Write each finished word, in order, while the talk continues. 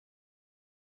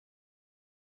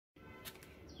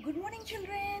Good morning,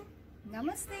 children.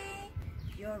 Namaste.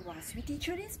 Your Vasvi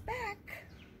teacher is back.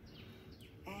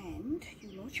 And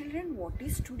you know, children, what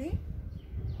is today?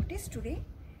 What is today?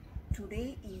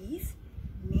 Today is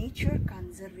Nature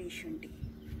Conservation Day.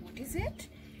 What is it?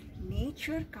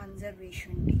 Nature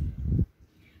Conservation Day.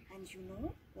 And you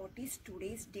know what is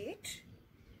today's date?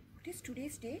 What is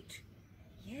today's date?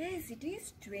 Yes, it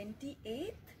is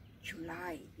 28th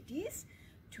July. It is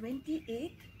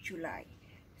 28th July.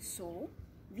 So,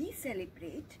 we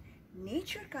celebrate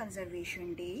Nature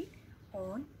Conservation Day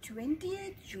on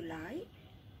 28th July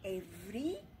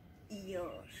every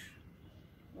year.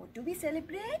 What do we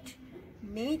celebrate?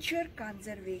 Nature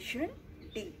Conservation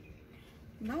Day.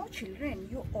 Now children,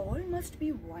 you all must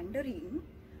be wondering,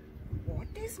 what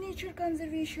is Nature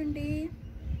Conservation Day?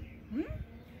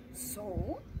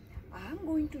 So, I am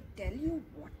going to tell you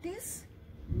what is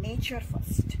nature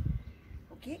first.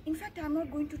 Okay, in fact I am not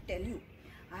going to tell you.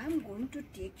 I am going to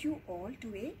take you all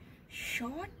to a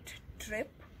short trip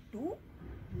to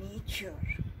nature.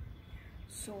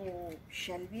 So,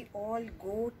 shall we all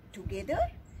go together?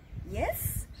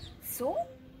 Yes? So,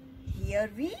 here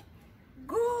we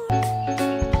go.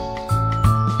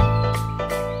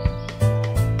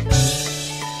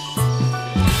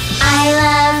 I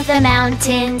love the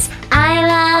mountains, I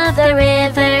love the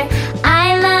river,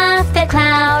 I love the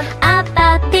cloud up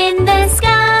in the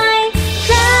sky.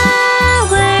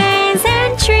 Flowers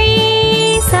and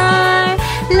trees are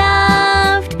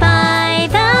loved by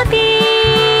the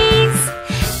bees.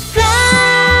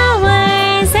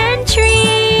 Flowers and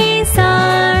trees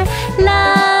are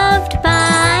loved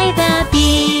by the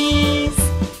bees.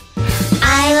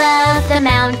 I love the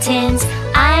mountains,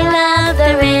 I love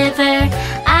the river,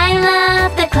 I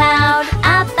love the cloud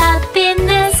up in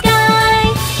the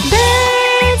sky.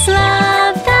 Birds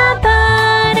love the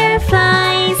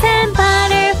butterflies and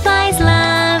butterflies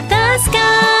love the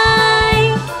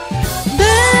sky.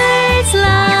 Birds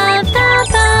love the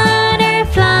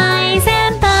butterflies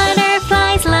and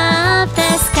butterflies love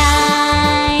the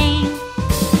sky.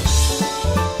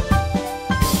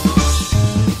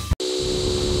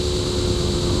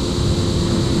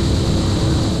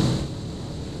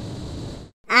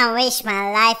 I wish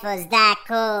my life was that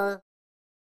cool.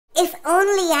 If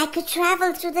only I could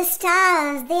travel through the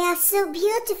stars. They are so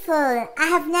beautiful. I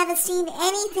have never seen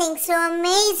anything so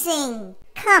amazing.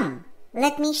 Come,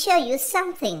 let me show you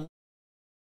something.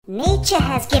 Nature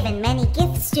has given many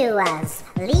gifts to us.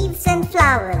 Leaves and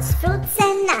flowers, fruits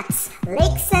and nuts,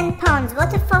 lakes and ponds,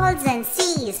 waterfalls and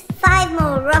seas. 5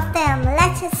 more of them,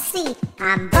 let us see.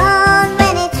 I'm born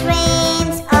when it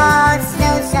rains or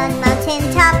snows on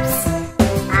mountain tops.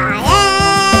 I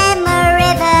am a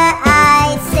river,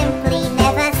 I simply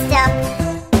never stop.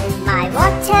 My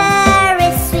water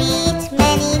is sweet,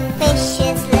 many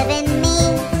fishes live in me.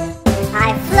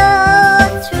 I flow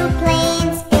through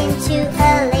plains into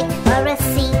a lake or a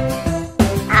sea.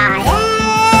 I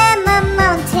am a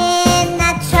mountain, a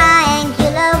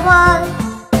triangular wall.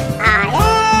 I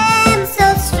am so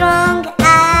strong,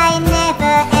 I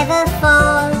never ever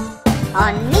fall.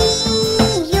 On me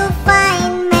you'll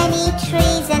find many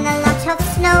trees and a lot of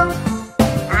snow.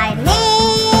 I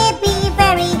may be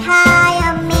very high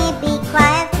or maybe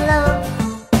quite low.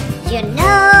 You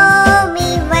know me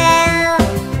well,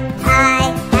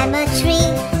 I am a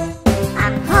tree.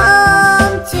 I'm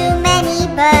home to many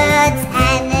birds,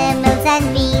 animals and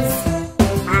bees.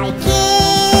 I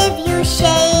give you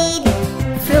shade,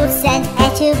 fruits and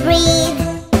air to breathe.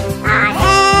 I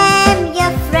am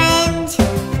your friend,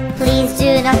 please do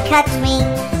not cut me.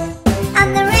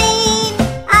 I'm the rain,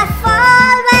 I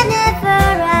fall whenever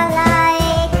I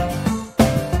like.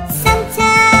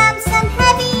 Sometimes I'm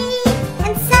heavy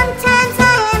and sometimes I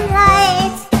am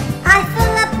light. I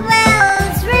fill up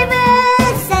wells,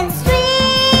 rivers and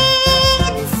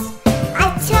streams. I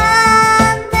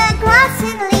turn the grass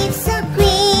and leaves so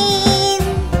green.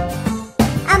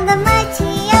 I'm the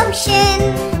mighty ocean,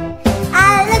 I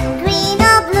look green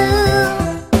or blue.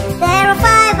 There are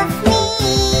 5 of me,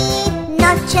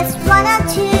 not just 1 or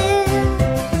 2.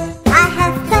 I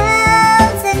have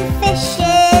pearls and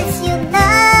fishes you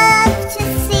love to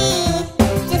see.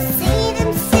 To see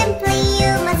them simply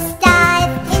you must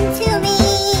dive into me.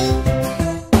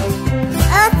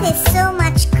 Earth is so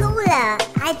much cooler,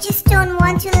 I just don't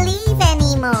want to leave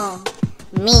anymore.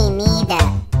 Me neither.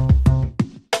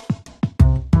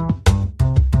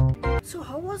 So,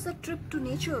 how was the trip to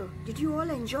nature? Did you all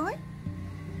enjoy?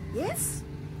 Yes?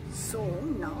 So,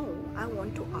 now I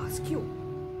want to ask you,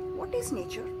 what is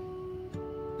nature?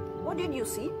 What did you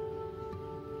see?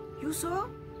 You saw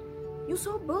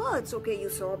birds. Okay, you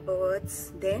saw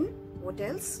birds. Then, what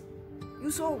else?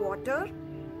 You saw water.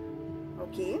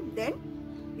 Okay, then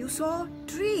you saw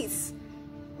trees.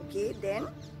 Okay, then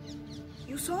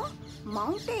you saw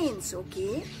mountains.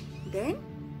 Okay, then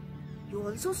you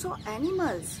also saw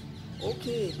animals.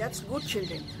 Okay, that's good,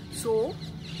 children. So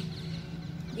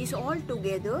these all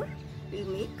together will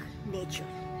make nature.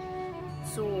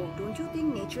 So don't you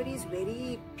think nature is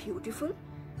very beautiful?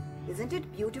 Isn't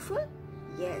it beautiful?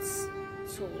 Yes.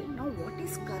 So now what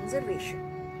is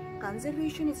conservation?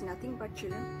 Conservation is nothing but,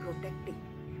 children, protecting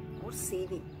or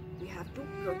saving. We have to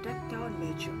protect our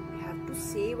nature. We have to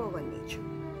save our nature.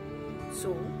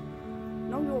 So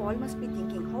now you all must be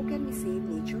thinking, how can we save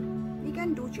nature? We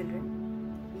can do, children.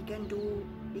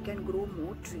 We can grow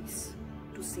more trees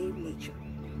to save nature.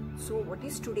 So what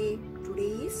is today?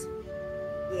 Today is,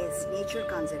 yes, Nature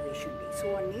Conservation Day.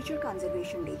 So on Nature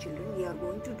Conservation Day, children, we are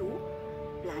going to do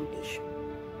plantation.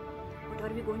 What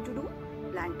are we going to do?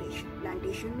 Plantation.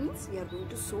 Plantation means we are going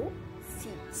to sow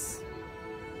seeds.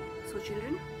 So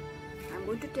children, I am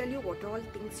going to tell you what all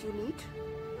things you need.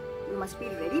 You must be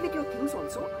ready with your things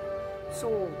also.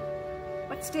 So,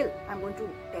 but still, I am going to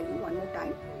tell you one more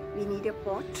time. We need a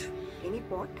pot, any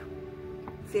pot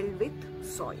filled with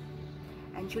soil.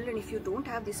 And children, if you don't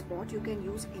have this pot, you can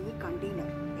use any container,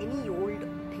 any old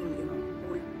thing,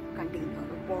 old container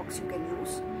or box you can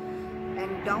use.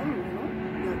 And down,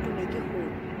 you have to make a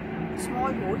hole,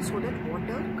 small hole, so that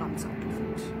water comes out of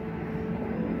it.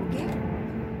 Okay?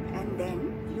 And then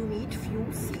you need few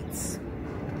seeds.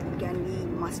 It can be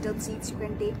mustard seeds you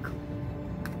can take.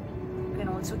 You can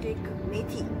also take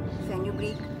methi,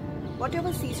 fenugreek,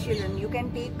 whatever seeds, children. You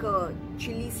can take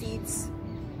chili seeds,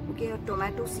 okay, or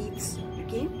tomato seeds,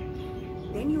 okay.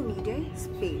 Then you need a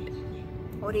spade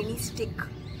or any stick,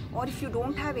 or if you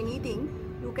don't have anything,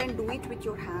 you can do it with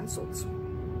your hands also.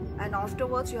 And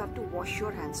afterwards you have to wash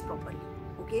your hands properly,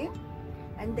 okay.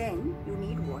 And then you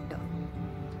need water,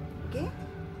 okay.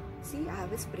 See, I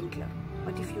have a sprinkler,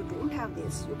 but if you don't have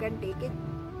this, you can take it,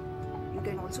 you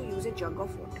can also use a jug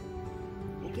of water,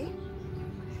 okay.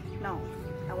 Now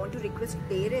I want to request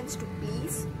parents to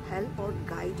please help or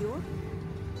guide your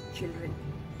children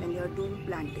when you are doing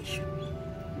plantation.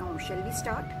 Now shall we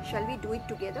start? Shall we do it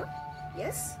together?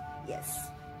 Yes? Yes.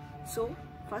 So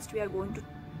first we are going to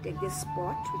take this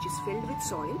pot which is filled with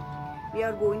soil. We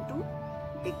are going to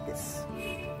dig this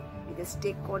with a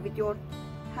stick, or with your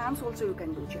hands also you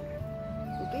can do, children.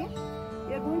 Okay?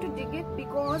 We are going to dig it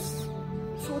because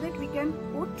so that we can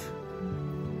put,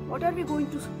 what are we going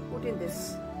to put in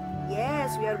this?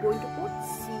 Yes, we are going to put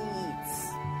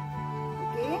seeds.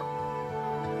 Okay?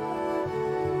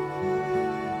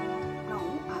 Now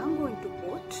I am going to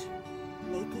put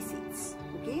methi seeds.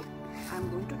 Okay? I am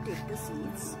going to take the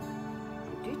seeds,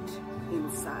 put it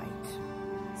inside.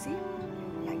 See?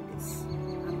 Like this.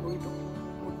 I am going to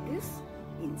put this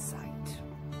inside.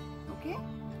 Okay?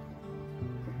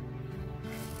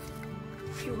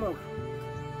 Few more.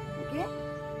 Okay?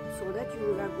 So that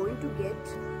you are going to get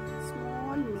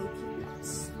small methi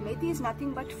plants. Methi is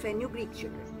nothing but fenugreek,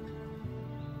 children.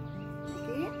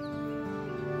 Okay?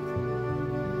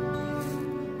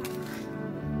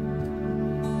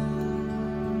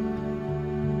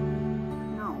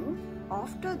 Now,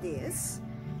 after this,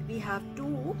 we have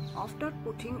to, after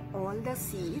putting all the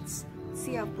seeds,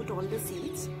 see, I have put all the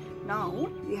seeds. Now,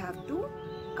 we have to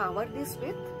cover this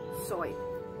with soil.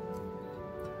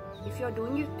 If you are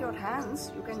doing it with your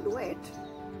hands, you can do it.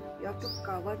 You have to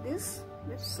cover this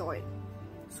with soil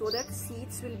so that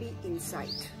seeds will be inside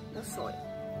the soil.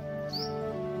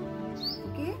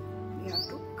 Okay? You have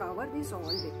to cover this all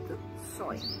with the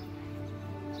soil.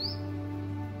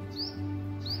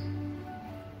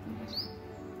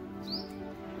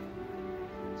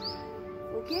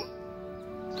 Okay?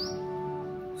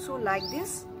 So like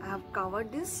this, I have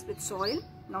covered this with soil.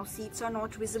 Now seeds are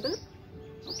not visible.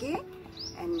 Okay?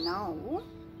 And now,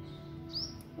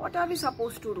 what are we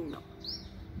supposed to do now?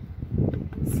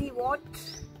 See what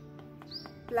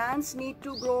plants need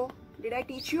to grow. Did I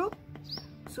teach you?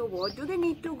 So what do they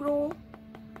need to grow?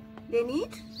 They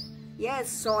need, yes,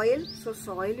 soil. So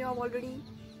soil you have already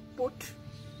put.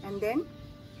 And then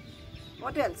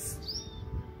what else?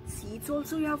 Seeds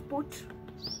also you have put.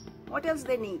 What else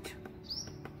they need?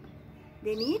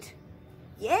 They need,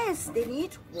 yes, they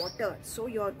need water. So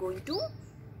you are going to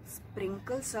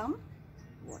sprinkle some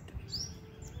water.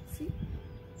 See,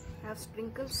 I have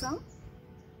sprinkled some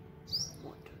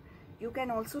water. You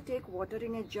can also take water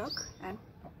in a jug and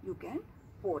you can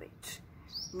pour it.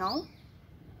 Now,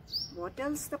 what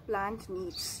else the plant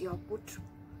needs? You have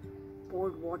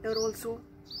poured water also.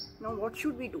 Now, what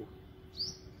should we do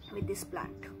with this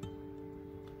plant?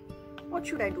 What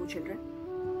should I do, children?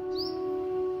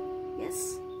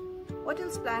 Yes. What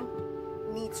else plant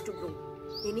needs to grow?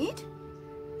 They need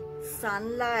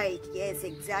sunlight. Yes,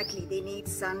 exactly. They need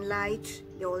sunlight.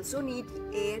 They also need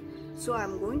air. So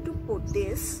I'm going to put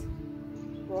this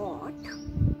pot,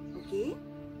 okay,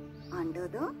 under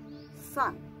the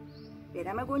sun. Where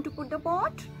am I going to put the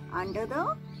pot? Under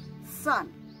the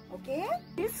sun. Okay,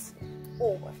 this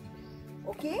over.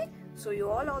 Okay, so you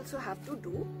all also have to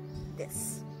do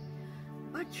this.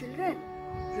 But children,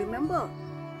 remember,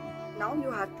 now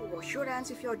you have to wash your hands.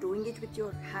 If you are doing it with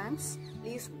your hands,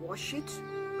 please wash it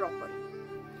properly.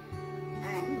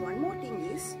 And one more thing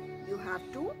is, you have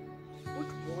to put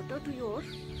water to your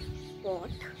pot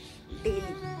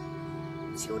daily.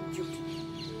 It's your duty.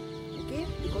 Okay,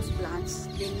 because plants,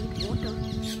 they need water.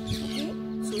 Okay,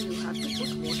 so you have to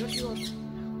put water to your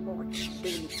pot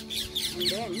daily. And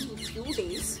then in few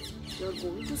days, you are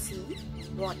going to see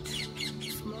what?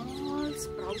 Small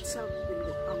sprouts are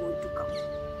going to come.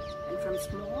 And from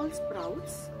small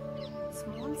sprouts,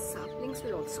 small saplings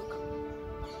will also come.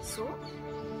 So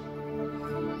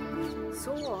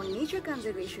on Nature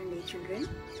Conservation Day, children,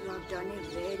 you have done a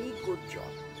very good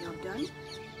job. You have done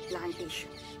plantation.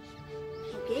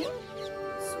 Okay?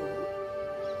 So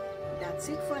that's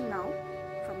it for now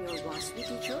from your Vasvi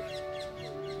teacher.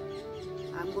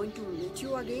 I'm going to meet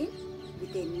you again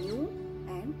with a new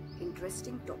and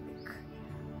interesting topic.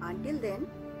 Until then,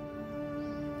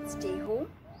 stay home,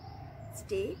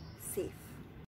 stay safe.